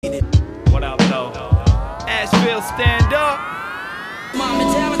What up, though? Asheville, stand up. My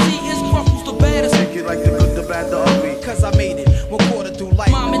mentality is Cruffles the baddest. Take it like the good, the bad, the ugly. Cause I made it, 1/4 through life.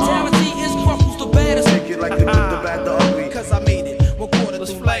 My mentality is Cruffles the baddest. Take it like the good, the bad, the ugly. Cause I made it, 1/4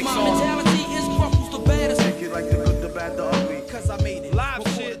 through life. My mentality is Cruffles the baddest. Take it like the good, the bad, the ugly. Cause I made it, Live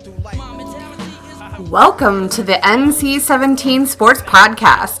 1/4 shit. through life. My mentality is Welcome to the NC17 Sports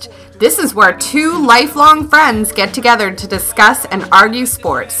Podcast. This is where two lifelong friends get together to discuss and argue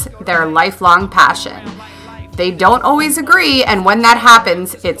sports, their lifelong passion. They don't always agree, and when that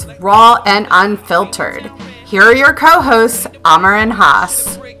happens, it's raw and unfiltered. Here are your co-hosts, Amr and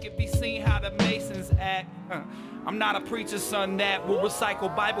Haas. I'm not a preacher's son that will recycle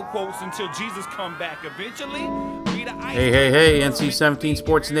Bible quotes until Jesus come back. Eventually, Hey, NC17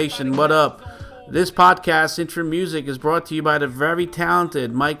 Sports Nation, what up? This podcast, Intro Music, is brought to you by the very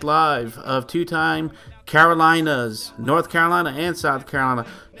talented Mike Live of two-time Carolinas, North Carolina and South Carolina,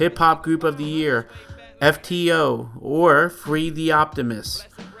 Hip-Hop Group of the Year, FTO, or Free the Optimist.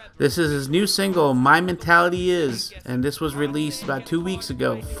 This is his new single, My Mentality Is, and this was released about 2 weeks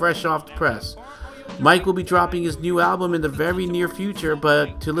ago, fresh off the press. Mike will be dropping his new album in the very near future,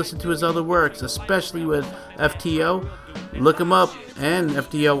 but to listen to his other works, especially with FTO, look him up and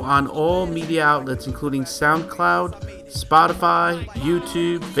FTO on all media outlets including SoundCloud, Spotify,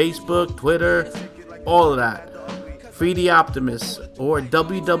 YouTube, Facebook, Twitter, all of that. Free the Optimist or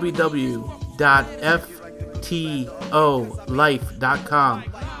www.ftolife.com.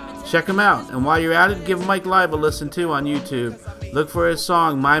 Check him out, and while you're at it, give Mike Live a listen too on YouTube. Look for his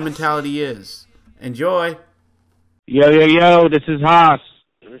song, My Mentality Is. Enjoy. Yo, this is Haas.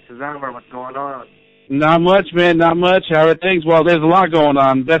 This is Amber. What's going on? Not much, man, not much. How are things? Well, there's a lot going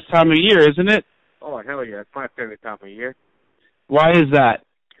on. Best time of year, isn't it? Oh, hell yeah. It's my favorite time of year. Why is that?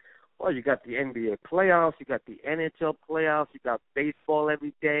 Well, you got the NBA playoffs. You got the NHL playoffs. You got baseball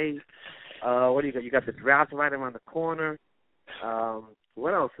every day. What do you got? You got the draft right around the corner.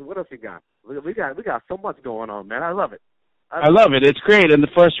 What else? What else you got? We got so much going on, man. I love it. I love it. It's great. And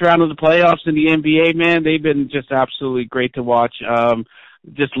the first round of the playoffs in the NBA, man, they've been just absolutely great to watch.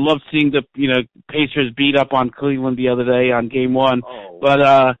 Just love seeing the Pacers beat up on Cleveland the other day on Game 1. Oh,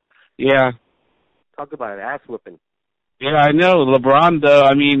 but yeah. Talk about it, ass whipping. Yeah, I know. LeBron, though,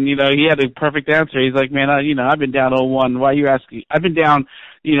 I mean, he had a perfect answer. He's like, man, I've been down 0-1. Why are you asking? I've been down,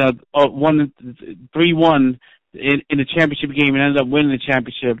 3-1 in the championship game and ended up winning the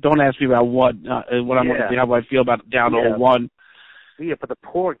championship. Don't ask me about what how I feel about down 0-1. Yeah, but the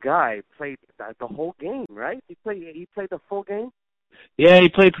poor guy played the whole game, right? He played the full game? Yeah, he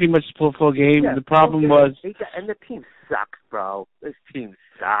played pretty much the full game. Yeah, the problem was... And the team sucks, bro. This team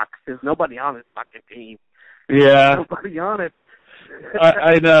sucks. There's nobody on this fucking team. Yeah. Nobody on it.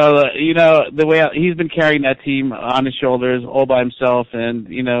 I know. The way he's been carrying that team on his shoulders all by himself, and,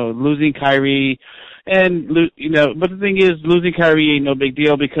 losing Kyrie... And, but the thing is, losing Kyrie ain't no big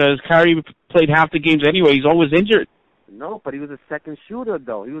deal because Kyrie played half the games anyway. He's always injured. No, but he was a second shooter,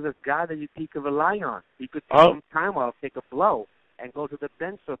 though. He was a guy that he could rely on. He could take some time off, take a blow, and go to the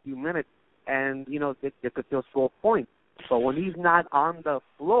bench for a few minutes, and, they could still score points. But when he's not on the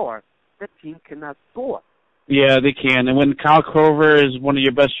floor, the team cannot score. Yeah, they can. And when Kyle Korver is one of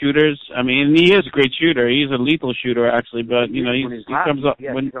your best shooters, I mean, he is a great shooter. He's a lethal shooter, actually. But, he comes up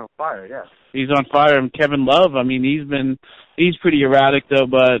when he's on fire, yeah. He's on fire. And Kevin Love, I mean, he's pretty erratic, though,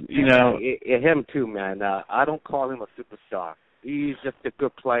 but, Him, too, man. I don't call him a superstar. He's just a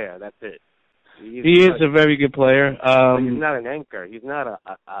good player. That's it. He is a very good player. But he's not an anchor. He's not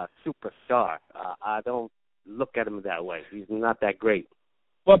a superstar. I don't look at him that way. He's not that great.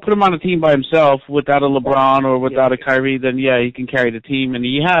 Well, put him on a team by himself without a LeBron or without a Kyrie, then yeah, he can carry the team, and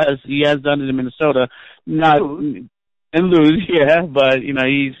he has done it in Minnesota. Lose, yeah, but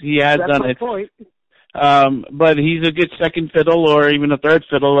he has done it. Point. But he's a good second fiddle or even a third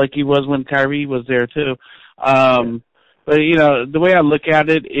fiddle, like he was when Kyrie was there too. But the way I look at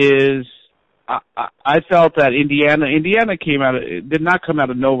it is, I felt that Indiana did not come out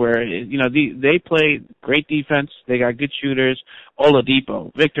of nowhere. They played great defense. They got good shooters.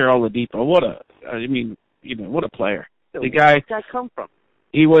 Victor Oladipo. What a player. So where did that guy come from?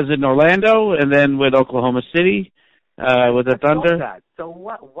 He was in Orlando and then with Oklahoma City, with the Thunder. So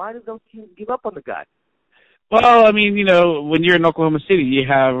why did those teams give up on the guy? Well, I mean, when you're in Oklahoma City, you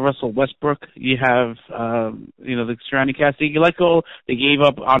have Russell Westbrook. You have, the surrounding cast. They gave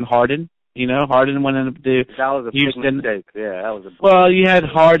up on Harden. Harden went into that was a Houston. Big mistake. Yeah, that was a Well, you had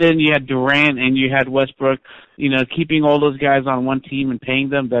Harden, you had Durant, and you had Westbrook. Keeping all those guys on one team and paying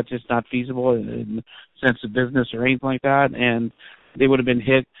them, that's just not feasible in the sense of business or anything like that. And they would have been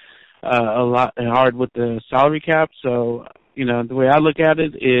hit a lot hard with the salary cap. So The way I look at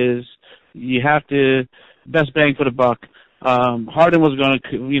it is you have to best bang for the buck. Harden was going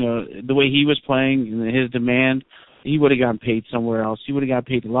to, the way he was playing and his demand, he would have gotten paid somewhere else. He would have gotten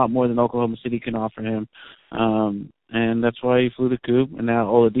paid a lot more than Oklahoma City can offer him. And that's why he flew to Coop. And now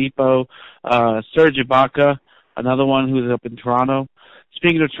Oladipo, Serge Ibaka, another one who's up in Toronto.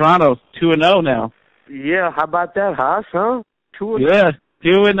 Speaking of Toronto, 2-0 now. Yeah, how about that, Haas, huh? 2-0. Yeah,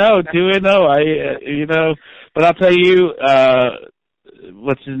 2-0. But I'll tell you,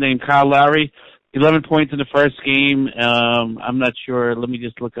 what's his name, Kyle Lowry, 11 points in the first game. I'm not sure. Let me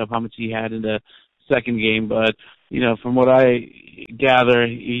just look up how much he had in the second game. But, from what I gather,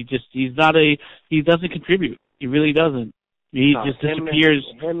 he doesn't contribute. He really doesn't. He just disappears.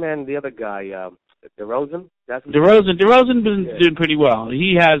 Him and the other guy, DeRozan? DeRozan been doing pretty well.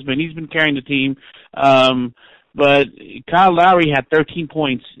 He has been. He's been carrying the team. But Kyle Lowry had 13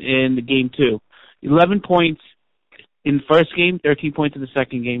 points in the game, too. 11 points in the first game, 13 points in the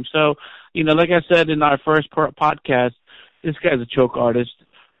second game. So, like I said in our first podcast, this guy's a choke artist.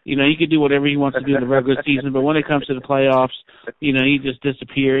 He can do whatever he wants to do in the regular season, but when it comes to the playoffs, he just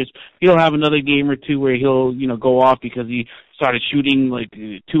disappears. He'll have another game or two where he'll, go off because he started shooting like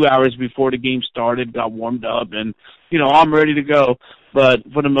 2 hours before the game started, got warmed up, and, I'm ready to go. But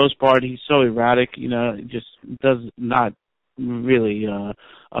for the most part, he's so erratic, just does not really a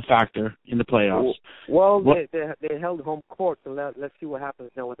factor in the playoffs. Well, they held home court, so let's see what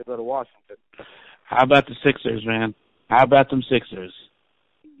happens now when they go to Washington. How about the Sixers, man? How about them Sixers?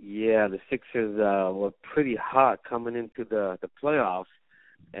 Yeah, the Sixers were pretty hot coming into the playoffs,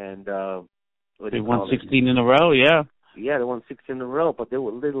 and they won 16 in a row. Yeah. Yeah, they won 16 in a row, but they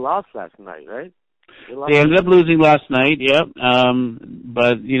lost last night, right? They ended up losing last night. Yep.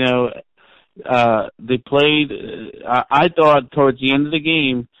 But they played. I thought towards the end of the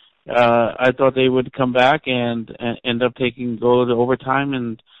game, I thought they would come back and end up go to overtime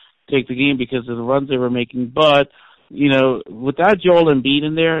and take the game because of the runs they were making, but. Without Joel Embiid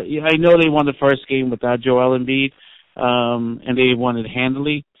in there, I know they won the first game without Joel Embiid, and they won it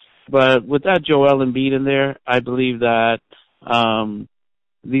handily. But without Joel Embiid in there, I believe that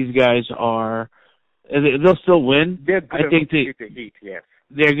these guys they'll still win. They're good enough to beat the Heat, yes.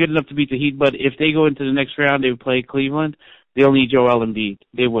 They're good enough to beat the Heat, but if they go into the next round, they play Cleveland, they'll need Joel Embiid.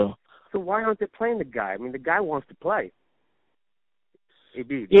 They will. So why aren't they playing the guy? I mean, the guy wants to play.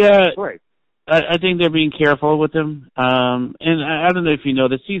 Embiid. Yeah. I think they're being careful with him. And I don't know if you know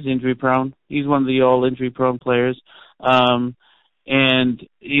this, he's injury prone. He's one of the all injury prone players. What's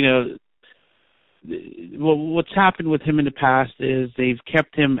happened with him in the past is they've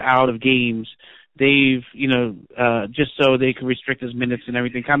kept him out of games. They've, just so they can restrict his minutes and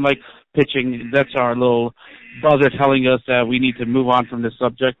everything, kind of like pitching. That's our little buzzer telling us that we need to move on from this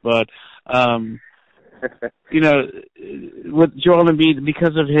subject. But, with Joel Embiid,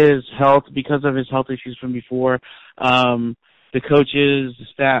 because of his health issues from before, the coaches, the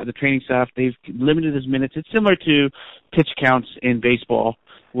staff, the training staff, they've limited his minutes. It's similar to pitch counts in baseball,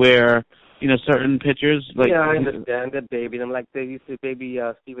 where certain pitchers I understand that, baby. And like they used to baby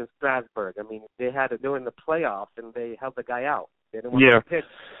Steven Strasburg. I mean, they had it during the playoffs, and they held the guy out. They didn't want to pitch,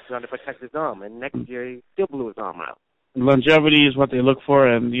 trying to protect his arm, and next year he still blew his arm out. Longevity is what they look for,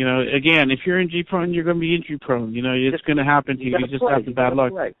 and again, if you're injury prone, you're going to be injury prone. It's going to happen to you. You just have the bad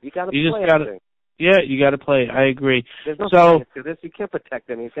luck. You got to play. Yeah, you got to play. I agree. There's no science to this. You can't protect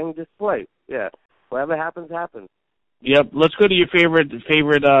anything. Just play. Yeah, whatever happens, happens. Yep. Let's go to your favorite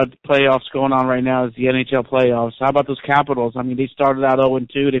playoffs going on right now is the NHL playoffs. How about those Capitals? I mean, they started out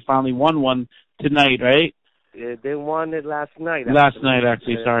 0-2. They finally won one tonight, right? Yeah, they won it last night.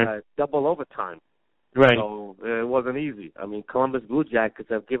 Sorry. Double overtime. Right. So it wasn't easy. I mean, Columbus Blue Jackets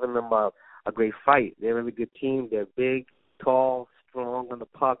have given them a great fight. They're a really good team. They're big, tall, strong on the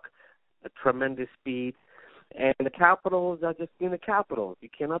puck, a tremendous speed. And the Capitals are just being the Capitals. You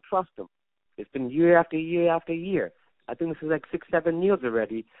cannot trust them. It's been year after year after year. I think this is like 6-7 years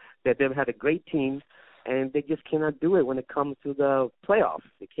already that they've had a great team, and they just cannot do it when it comes to the playoffs.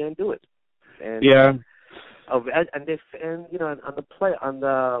 They can't do it. And, yeah. On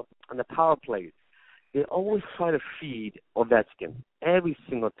the power plays, they always try to feed Ovechkin every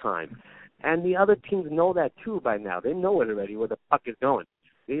single time. And the other teams know that too by now. They know it already where the puck is going.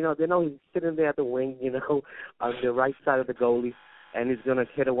 They know he's sitting there at the wing, on the right side of the goalie, and he's going to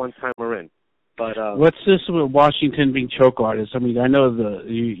hit a one-timer in. But what's this with Washington being choke artists? I mean, I know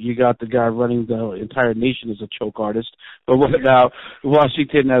you got the guy running the entire nation as a choke artist, but what about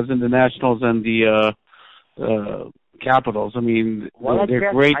Washington as in the Nationals and the Capitals? I mean,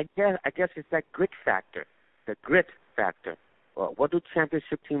 they're great. I guess it's that grit factor. The grit factor. Well, what do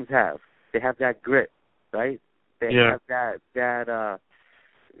championship teams have? They have that grit, right? They have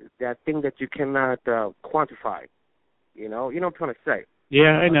that thing that you cannot quantify. You know what I'm trying to say?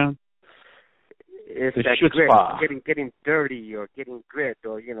 Yeah, I know. It's the that chutzpah. grit, getting dirty or getting grit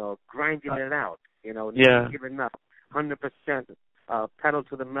or, grinding it out, never giving up, 100% pedal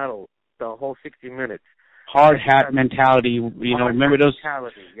to the metal the whole 60 minutes. Hard hat mentality, remember those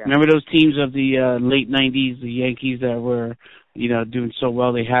teams of the late 90s, the Yankees that were, doing so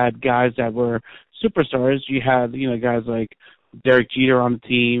well. They had guys that were superstars. You had, guys like Derek Jeter on the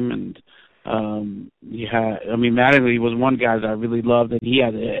team, and Mattingly was one guy that I really loved, and he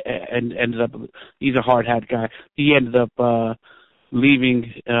ended up, he's a hard hat guy. He ended up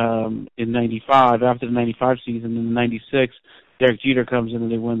leaving in 95, after the 95 season. In 96, Derek Jeter comes in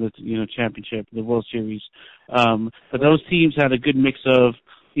and they win the championship, the World Series. But those teams had a good mix of,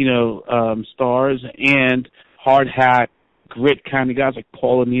 stars and hard hat, grit kind of guys like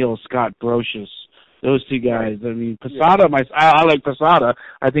Paul O'Neill, Scott Brocious. Those two guys. I mean, Posada. I like Posada.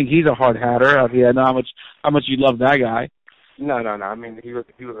 I think he's a hard hatter. I know how much you love that guy. No. I mean, he was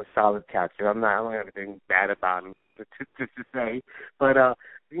a solid catcher. I don't have anything bad about him to say, but and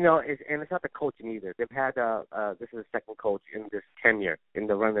it's not the coaching either. They've had this is the second coach in this tenure in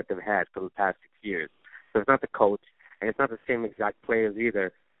the run that they've had for the past 6 years. So it's not the coach, and it's not the same exact players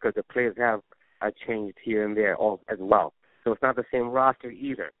either, because the players have changed here and there as well. So it's not the same roster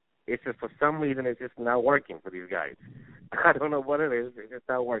either. It's just for some reason it's just not working for these guys. I don't know what it is. It's just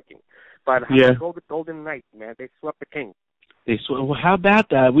not working. But the Golden Knights, man, they swept the Kings. Well, how about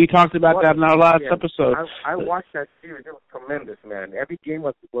that? We talked about that in our last episode. I watched that series. It was tremendous, man. Every game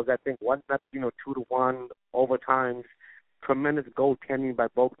was I think 1-0, 2-1 overtimes. Tremendous goaltending by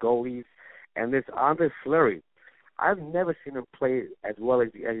both goalies, and this Andre Fleury. I've never seen him play as well as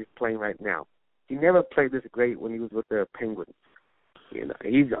he's playing right now. He never played this great when he was with the Penguins.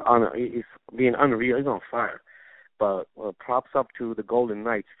 He's being unreal. He's on fire. But props up to the Golden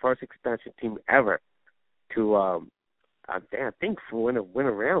Knights, first expansion team ever to I think win a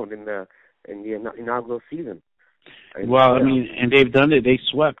round in the inaugural season. Well, and they've done it. They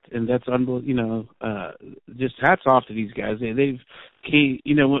swept, and that's unbelievable. Just hats off to these guys. They've,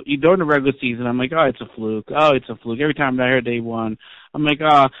 during the regular season, I'm like, it's a fluke. Oh, it's a fluke. Every time I heard they won, I'm like,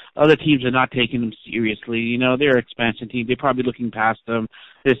 other teams are not taking them seriously. They're an expansion team. They're probably looking past them.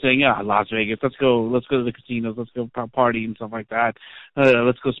 They're saying, Las Vegas, let's go to the casinos, let's go party and stuff like that.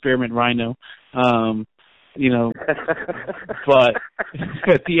 Let's go Spearmint Rhino. But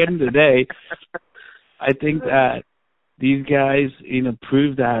at the end of the day, I think that these guys,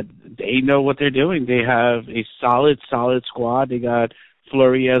 prove that they know what they're doing. They have a solid squad. They got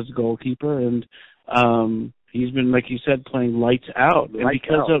Fleury as goalkeeper, and he's been, like you said, playing lights out.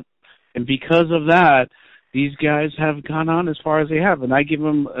 And because of that, these guys have gone on as far as they have. And I give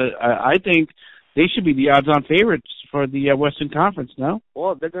them, I think they should be the odds-on favorites for the Western Conference, no?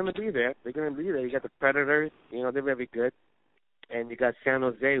 Well, they're going to be there. You got the Predators, they're very good. And you got San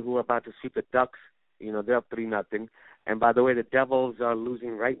Jose, who are about to sweep the Ducks. They're up 3-0. And by the way, the Devils are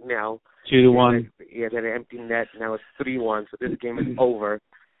losing right now. 2-1. Yeah, they had an empty net. Now it's 3-1, so this game is over.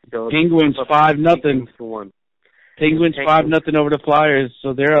 So Penguins 5-0. Penguins 5-0 over the Flyers,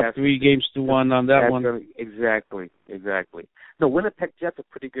 so they're up 3-1 on that one. Exactly. No, Winnipeg Jets are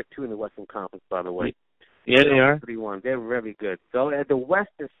pretty good, too, in the Western Conference, by the way. Yeah, they are. 3-1. They're very good. So the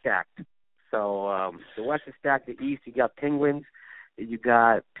West is stacked. So the West is stacked. The East, you got Penguins. You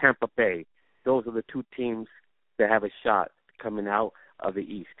got Tampa Bay. Those are the two teams that have a shot coming out of the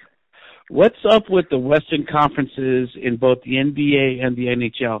East. What's up with the Western Conferences in both the NBA and the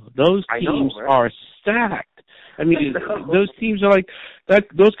NHL? Those teams are stacked. Those teams are like that.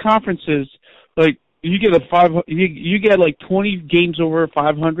 Those conferences, like you get like 20 games over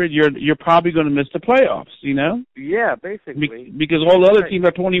 500. You're probably going to miss the playoffs. Yeah, basically. Because all the other teams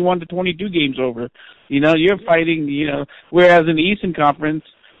are 21 to 22 games over. You're fighting. Whereas in the Eastern Conference.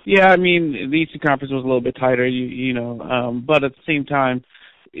 Yeah, the Eastern Conference was a little bit tighter, but at the same time,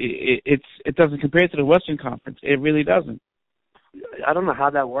 it doesn't compare to the Western Conference. It really doesn't. I don't know how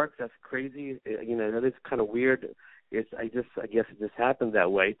that works. That's crazy. That is kind of weird. I guess it just happened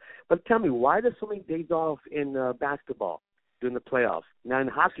that way. But tell me, why are there so many days off in basketball during the playoffs? Now in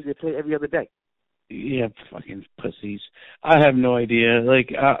hockey, they play every other day. Yeah, fucking pussies. I have no idea.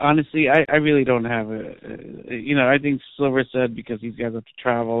 Honestly, I really don't have I think Silver said because these guys have to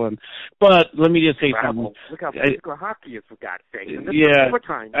travel. But let me just say something. Look how physical hockey is, for God's sake.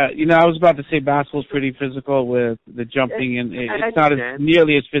 I was about to say basketball's pretty physical with the jumping, and it's not as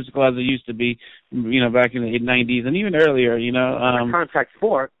nearly as physical as it used to be, back in the 90s and even earlier, It's a contact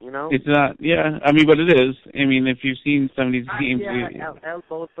sport, It's not, but it is. If you've seen some of these games.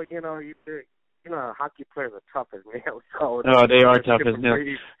 Elbows, but hockey players are tough as nails. So oh, they are tough as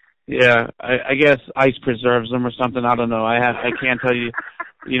nails. Yeah, I guess ice preserves them or something. I don't know. I can't tell you.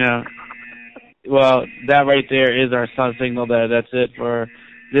 Well, that right there is our sun signal. That's it for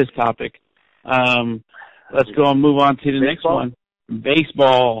this topic. Let's go and move on to the next one.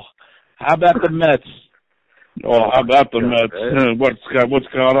 Baseball. How about the Mets? Oh, how about the Mets? What's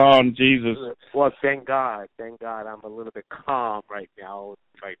going on, Jesus? Well, thank God. I'm a little bit calm right now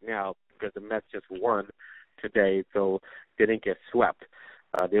because the Mets just won today, so they didn't get swept.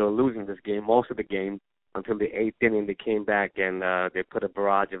 They were losing this game, most of the game, until the 8th inning. They came back and they put a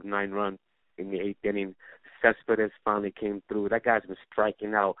barrage of 9 runs in the 8th inning. Cespedes finally came through. That guy's been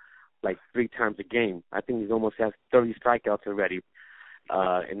striking out like 3 times a game. I think he's almost has 30 strikeouts already,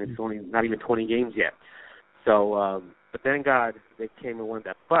 and it's only not even 20 games yet. So, but thank God they came and won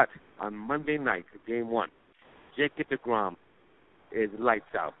that. But on Monday night, game 1, Jacob deGrom is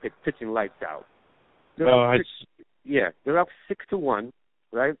lights out, pitching lights out. They're up 6-1,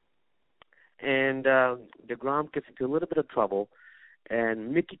 right? And deGrom gets into a little bit of trouble.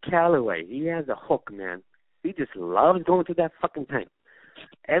 And Mickey Callaway, he has a hook, man. He just loves going to that fucking tank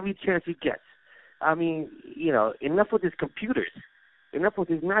every chance he gets. I mean, enough with his computers, enough with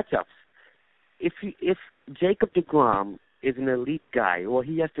his matchups. If Jacob deGrom is an elite guy, well,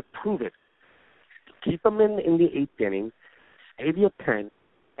 he has to prove it. Keep him in the 8th inning, save your pen,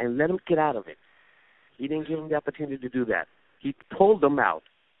 and let him get out of it. He didn't give him the opportunity to do that. He pulled him out,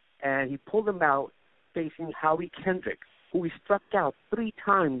 and he pulled him out facing Howie Kendrick, who he struck out 3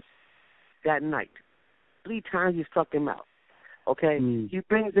 times that night. 3 times he struck him out. Okay? He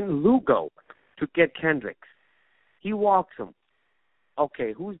brings in Lugo to get Kendricks. He walks him.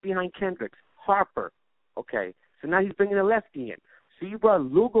 Okay, who's behind Kendricks? Harper. Okay, so now he's bringing a lefty in. So you brought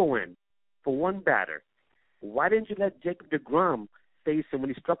Lugo in for one batter. Why didn't you let Jacob deGrom face him when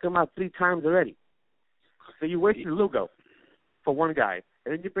he struck him out 3 times already? So you wasted Lugo for one guy.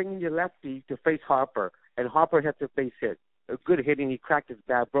 And then you bring in your lefty to face Harper, and Harper had to face hit. A good hitting, he cracked his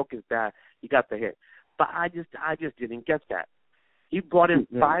bat, broke his bat, he got the hit. But I just didn't get that. He brought in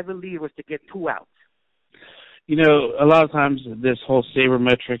 5 relievers to get 2 outs. A lot of times this whole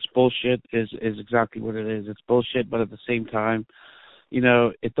sabermetrics bullshit is exactly what it is. It's bullshit, but at the same time,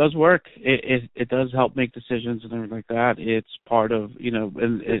 it does work. It does help make decisions and everything like that. It's part of,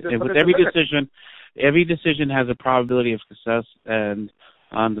 and with every decision has a probability of success, and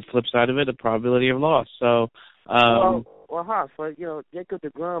on the flip side of it, a probability of loss. So, Haas, but Jacob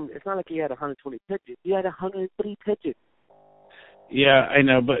deGrom, it's not like he had 120 pitches. He had 103 pitches. Yeah, I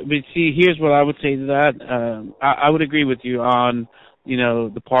know, but see, here's what I would say to that. I would agree with you on,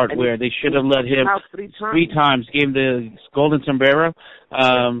 the part where they should have let him 3 times, gave him the golden sombrero.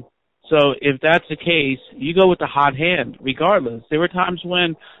 So if that's the case, you go with the hot hand, regardless. There were times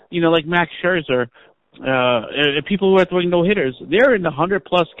when, like Max Scherzer, people were throwing no-hitters. They're in the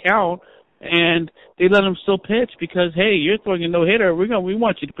 100-plus count, and they let him still pitch because, hey, you're throwing a no-hitter. We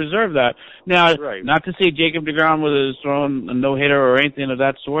want you to preserve that. Now, not to say Jacob deGrom was throwing a no-hitter or anything of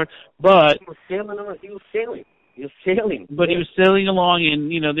that sort, but he was sailing. But he was sailing along,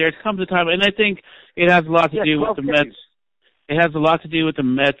 and there comes a time, and I think it has a lot to do with the Mets. It has a lot to do with the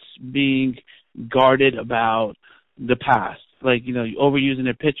Mets being guarded about the past. Like, overusing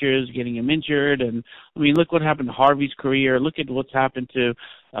their pitchers, getting them injured. And, look what happened to Harvey's career. Look at what's happened to,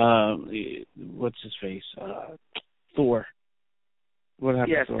 what's his face? Thor. What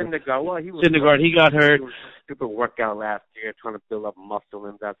happened to Thor? Syndergaard. Well, Syndergaard, he got hurt. He was stupid workout last year trying to build up muscle,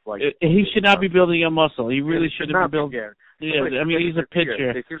 and that's why. He should not be building up muscle. He really shouldn't be building. Yeah, he's a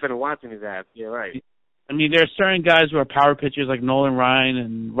pitcher. They should have been watching his ass. Yeah, right. There are certain guys who are power pitchers like Nolan Ryan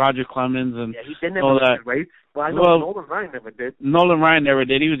and Roger Clemens and he didn't all that. Right? Well, I know Nolan Ryan never did. Nolan Ryan never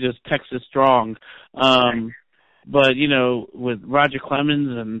did. He was just Texas strong. But, with Roger Clemens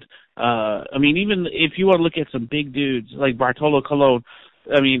and, even if you want to look at some big dudes like Bartolo Colon,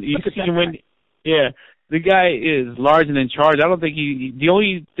 you see him when, the guy is large and in charge. I don't think the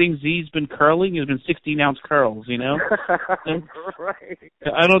only things he's been curling has been 16-ounce curls, Right.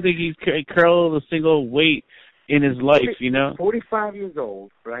 I don't think he's curled a single weight in his life, 45 years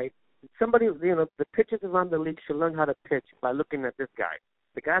old, right? Somebody, the pitchers around the league should learn how to pitch by looking at this guy.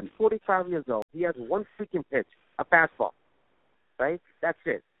 The guy's 45 years old. He has one freaking pitch, a fastball, right? That's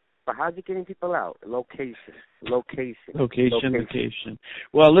it. But how's he getting people out? Location.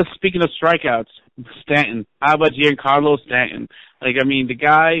 Well, speaking of strikeouts, Stanton. How about Giancarlo Stanton? The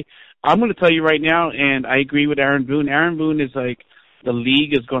guy, I'm going to tell you right now, and I agree with Aaron Boone. Aaron Boone is like, the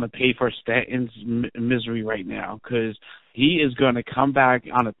league is going to pay for Stanton's misery right now because he is going to come back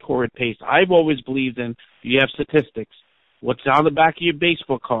on a torrid pace. I've always believed in, you have statistics. What's on the back of your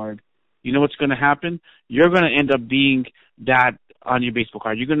baseball card you know what's going to happen? You're going to end up being that on your baseball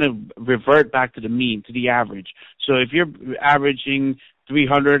card. You're going to revert back to the mean, to the average. So if you're averaging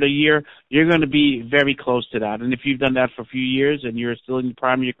 300 a year, you're going to be very close to that. And if you've done that for a few years and you're still in the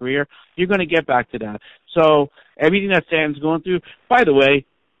prime of your career, you're going to get back to that. So everything that Stan's going through, by the way,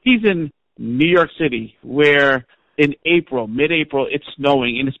 he's in New York City where in April, mid-April, it's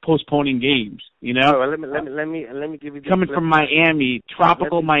snowing and it's postponing games, you know? Well, let me give you the coming from Miami,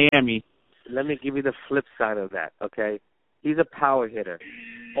 tropical Miami. Let me give you the flip side of that, okay? He's a power hitter.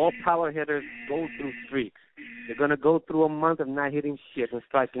 All power hitters go through streaks. They're going to go through a month of not hitting shit and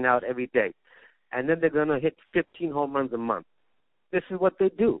striking out every day. And then they're going to hit 15 home runs a month. This is what they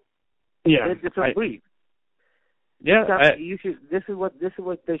do. Yeah. They're different breeds. Yeah. This is what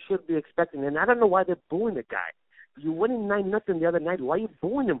they should be expecting. And I don't know why they're booing the guy. You winning 9-0 the other night. Why are you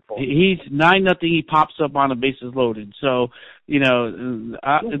booing him for? He's 9-0. He pops up on a bases loaded. So, you know,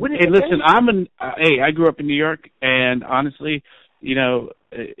 hey, listen, I grew up in New York, and honestly, you know,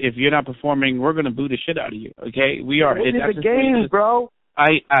 if you're not performing, we're going to boo the shit out of you. Okay, we are. It's the game, bro.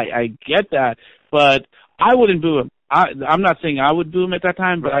 I get that, but I wouldn't boo him. I'm not saying I would boo him at that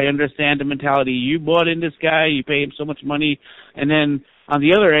time, but I understand the mentality. You bought in this guy, you pay him so much money, and then on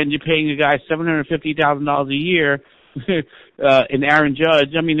the other end, you're paying a guy $750,000 a year in Aaron Judge.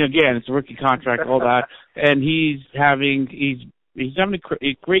 I mean, again, it's a rookie contract, all that, and he's having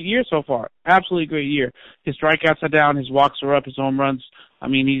a great year so far. Absolutely great year. His strikeouts are down, his walks are up, his home runs. I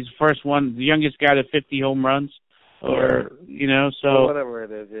mean, he's the youngest guy to 50 home runs, or you know, so or whatever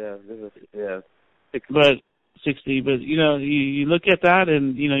it is. Yeah, 60. But 60. But you know, you look at that,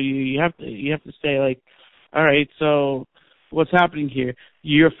 and you know, you have to say like, all right, so what's happening here?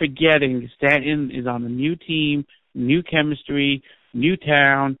 You're forgetting Stanton is on a new team, new chemistry, new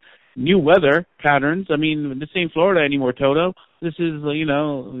town, new weather patterns. I mean, this ain't Florida anymore, Toto. This is, you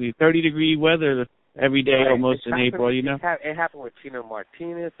know, 30-degree weather every day almost in April, you know? It happened with Tino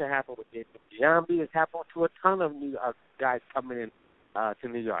Martinez. It happened with David Giambi. It's happened to a ton of new guys coming in to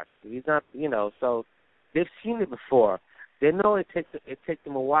New York. He's not, you know, so they've seen it before. They know it takes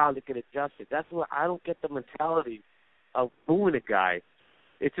them a while to get adjusted. That's why I don't get the mentality of booing a guy.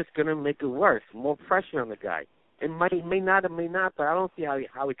 It's just going to make it worse, more pressure on the guy. It may not, but I don't see how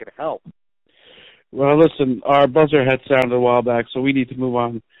he could help. Well, listen, our buzzer had sounded a while back, so we need to move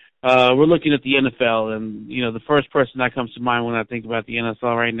on. We're looking at the NFL, and, you know, the first person that comes to mind when I think about the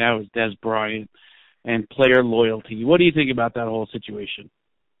NFL right now is Des Bryant and player loyalty. What do you think about that whole situation?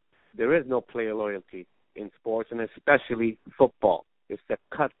 There is no player loyalty in sports, and especially football. It's a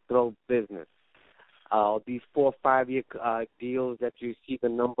cutthroat business. These 4 or 5 year deals that you see the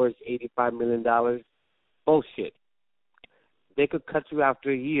numbers, $85 million, bullshit. They could cut you after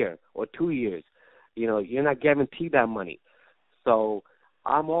a year or 2 years. You know, you're not guaranteed that money. So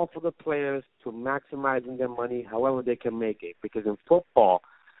I'm all for the players to maximizing their money however they can make it. Because in football,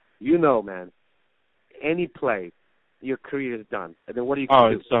 you know, man, any play, your career is done. And then what do you do?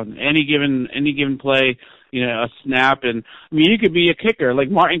 It's done. Any given play, you know, a snap, and I mean, you could be a kicker like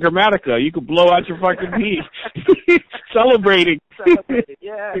Martin Gramatica. You could blow out your fucking knee, celebrating.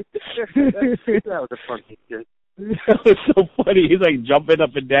 Yeah, that was a funny shit. That was so funny. He's like jumping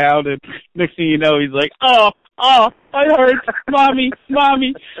up and down, and next thing you know, he's like, "Oh, I hurt, mommy."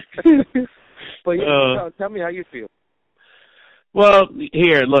 But tell me how you feel. Well,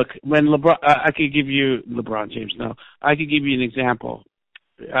 here, look, when LeBron, I could give you LeBron James. No, I could give you an example.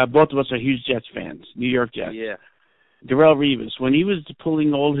 Both of us are huge Jets fans, New York Jets. Yeah. Darrelle Revis, when he was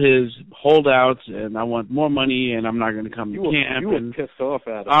pulling all his holdouts and I want more money and I'm not going to come to camp. You were pissed off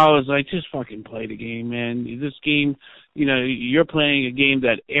at him. I was like, just fucking play the game, man. This game, you know, you're playing a game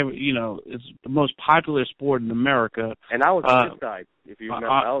that, you know, is the most popular sport in America. And I was on his side, if you remember.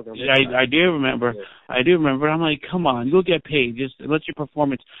 I do remember. Yeah. I do remember. I'm like, come on, you'll get paid. Just let your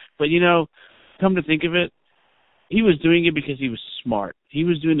performance. But, you know, come to think of it, he was doing it because he was smart. He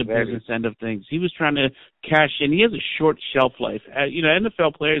was doing the business end of things. He was trying to cash in. He has a short shelf life. You know,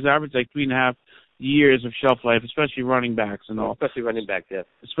 NFL players average like 3.5 years of shelf life, especially running backs and all. Especially running back, yes.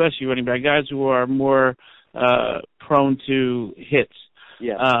 Especially running back guys who are more prone to hits,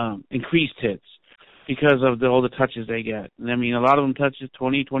 increased hits, because of all the touches they get. And I mean, a lot of them touches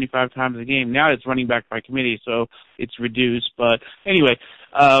 20, 25 times a game. Now it's running back by committee, so it's reduced. But anyway,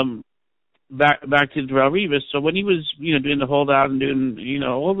 back to Darrelle Revis. So when he was, you know, doing the holdout and doing, you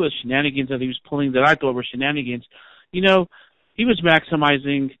know, all the shenanigans that he was pulling that I thought were shenanigans, you know, he was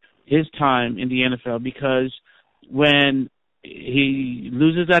maximizing his time in the NFL, because when he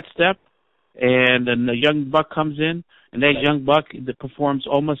loses that step and then the young buck comes in, and that young buck that performs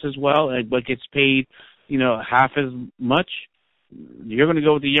almost as well but gets paid, you know, half as much, you're going to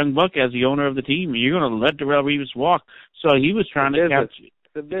go with the young buck as the owner of the team. You're going to let Darrelle Revis walk. So he was trying to capture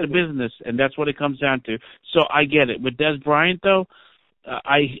the business, and that's what it comes down to. So I get it. With Des Bryant, though,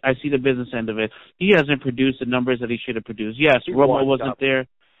 I see the business end of it. He hasn't produced the numbers that he should have produced. Yes, Romo wasn't there.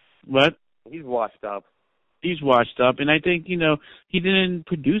 What? He's washed up. He's washed up, and I think, he didn't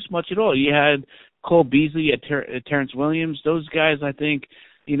produce much at all. You had Cole Beasley, Terrence Williams. Those guys, I think,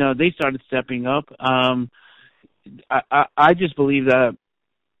 they started stepping up. I just believe that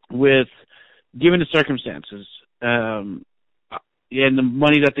given the circumstances, and the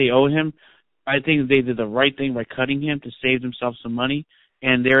money that they owe him, I think they did the right thing by cutting him to save themselves some money,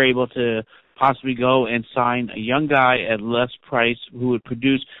 and they're able to possibly go and sign a young guy at less price who would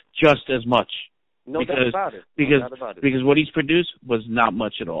produce just as much. No doubt about it. Because what he's produced was not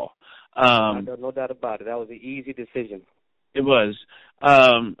much at all. No doubt about it. That was an easy decision. It was.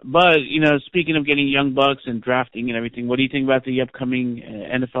 But, speaking of getting young bucks and drafting and everything, what do you think about the upcoming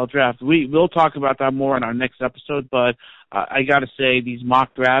NFL draft? We'll talk about that more in our next episode, but I got to say, these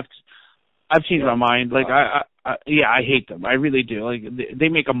mock drafts, I've changed my mind. Like, I hate them. I really do. Like, they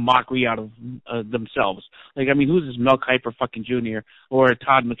make a mockery out of themselves. Like, I mean, who's this Mel Kiper fucking Jr. or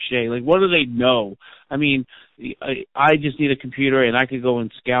Todd McShay? Like, what do they know? I mean, I just need a computer, and I could go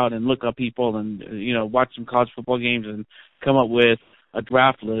and scout and look up people and, watch some college football games and come up with a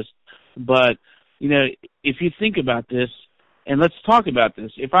draft list. But, if you think about this, and let's talk about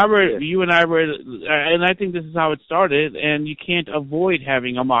this. If I were, you and I were, and I think this is how it started, and you can't avoid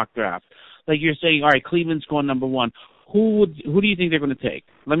having a mock draft. Like you're saying, all right, Cleveland's going number one. Who do you think they're going to take?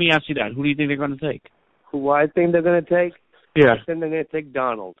 Let me ask you that. Who do you think they're going to take? Who I think they're going to take? Yeah. I think they're going to take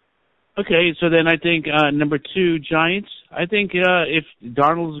Donald. Okay, so then I think number 2, Giants. I think if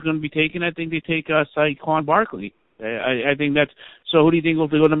Darnold is going to be taken, I think they take Saquon Barkley. I think that's – so who do you think will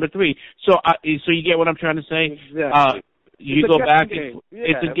go number 3? So you get what I'm trying to say? Exactly. You go back.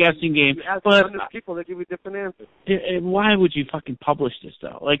 It's a guessing game. You ask but 100 people, they give you different answers. Why would you fucking publish this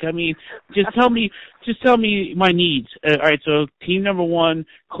though? Like, I mean, just tell me my needs. All right. So team number 1,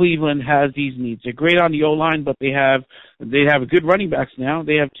 Cleveland, has these needs. They're great on the O line, but they have good running backs now.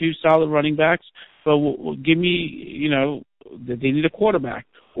 They have 2 solid running backs. But give me, they need a quarterback,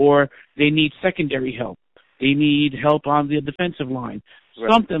 or they need secondary help. They need help on the defensive line.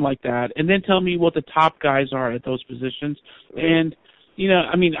 Something like that, and then tell me what the top guys are at those positions. And,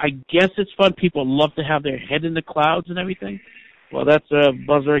 I mean, I guess it's fun. People love to have their head in the clouds and everything. Well, that's a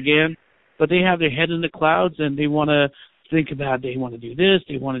buzzer again. But they have their head in the clouds, and they want to think about, they want to do this,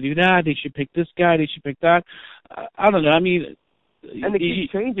 they want to do that, they should pick this guy, they should pick that. I don't know. I mean... And it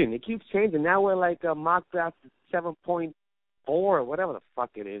keeps changing. It keeps changing. Now we're like a mock draft 7.4 or whatever the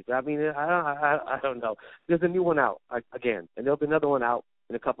fuck it is. I mean, I don't know. There's a new one out again, and there'll be another one out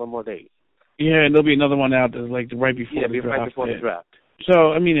in a couple of more days. Yeah, and there'll be another one out like right before the draft. Right before the draft.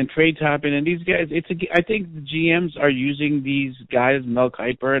 So, I mean, and trades happen, and these guys, I think the GMs are using these guys, Mel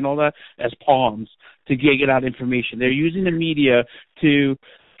Kiper and all that, as pawns to get out information. They're using the media to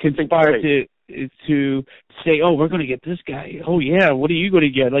conspire to say, oh, we're going to get this guy. Oh, yeah, what are you going to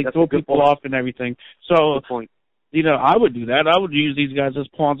get? Like, throw people off and everything. So, I would do that. I would use these guys as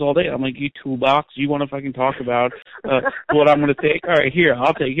pawns all day. I'm like, you toolbox, you want to fucking talk about what I'm going to take? All right, here,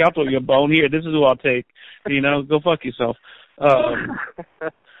 I'll take you. I'll throw you a bone. Here, this is who I'll take. Go fuck yourself.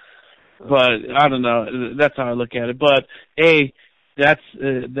 But I don't know. That's how I look at it. But, hey, that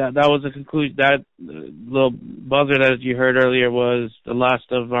was a conclusion. That little buzzer that you heard earlier was the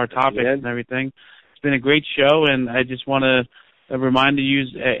last of our topics and everything. It's been a great show, and I just want to remind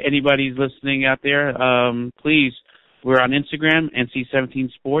anybody who's listening out there, please, we're on Instagram,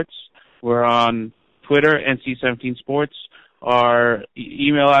 NC17 Sports. We're on Twitter, NC17 Sports. Our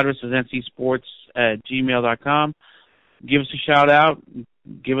email address is ncsports@gmail.com. Give us a shout out.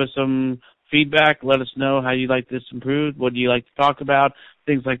 Give us some feedback. Let us know how you like this improved. What do you like to talk about?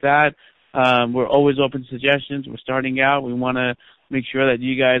 Things like that. We're always open to suggestions. We're starting out. We want to make sure that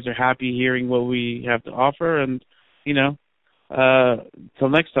you guys are happy hearing what we have to offer. And, till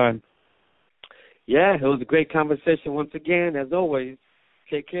next time. Yeah, it was a great conversation once again. As always,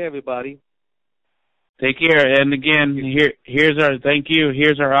 take care, everybody. Take care. And again, here's our thank you.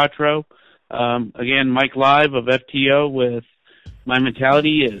 Here's our outro. Again, Mike Live of FTO with My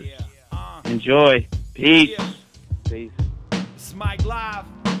Mentality Is. Enjoy. Peace. Peace. It's Mike Live.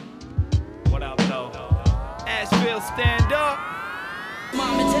 What up, though? Asheville, stand up.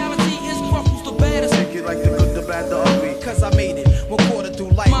 My mentality is Ruffles the baddest. Take it like the good, the bad, the ugly. Cause I made it 1/4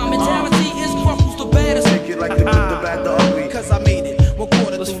 through life. My mentality is Ruffles the baddest. Take it like the good, the bad, the ugly. Cause I made it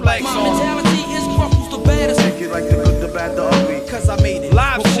 1/4 through life. My mentality is Ruffles the baddest. Take it like the good, the bad, the ugly. Cause I made it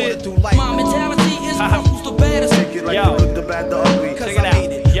Live 1/4 shit. through life. My mentality is Ruffles the baddest. Take it like the good, the bad, the ugly.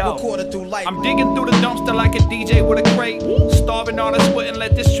 life. I'm digging through the dumpster like a DJ with a crate. Starving all this wouldn't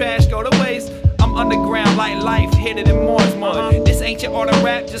let this trash go to waste. I'm underground like life, hidden in Mars mud. This ain't your art of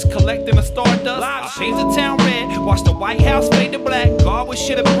rap, just collecting the stardust. I change the town red, watch the White House fade to black. God would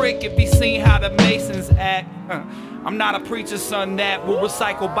shit a brick if he seen how the Masons act. I'm not a preacher's son that will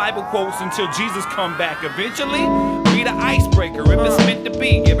recycle Bible quotes until Jesus come back. Eventually, be the icebreaker if it's meant to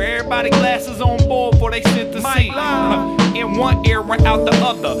be. Give everybody glasses on board before they sent to sea. In one ear, run out the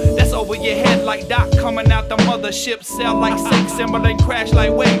other. That's over your head like Doc coming out the mothership. Sell like sex symbol and crash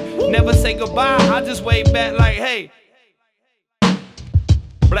like wait. Never say goodbye, I just wave back like hey.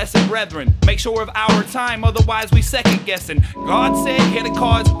 Blessed brethren, make sure of our time, otherwise we second guessing. God said, here the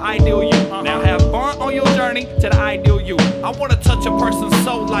cards, ideal you. Now have fun on your journey to the ideal you. I wanna touch a person's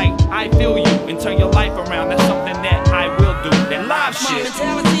soul like I feel you and turn your life around. That's something that I will do. That live My shit.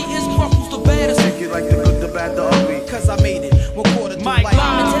 mentality is Ruffles the baddest. Take it like the good, the bad, the ugly. Cause I made it. One quarter through Mike life. Live.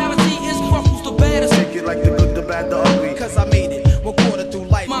 My mentality is Ruffles the baddest. Take it like the good, the bad, the ugly. Cause I made it. One quarter through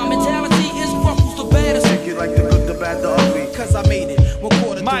life. My mentality is Ruffles the baddest. Take it like the good, the bad, the ugly. Cause I made it. One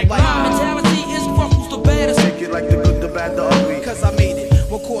quarter Mike through life. Live. My mentality is Ruffles the baddest. Take it like the good, the bad, the ugly. Cause I made it.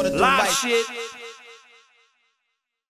 One quarter through Live life. shit.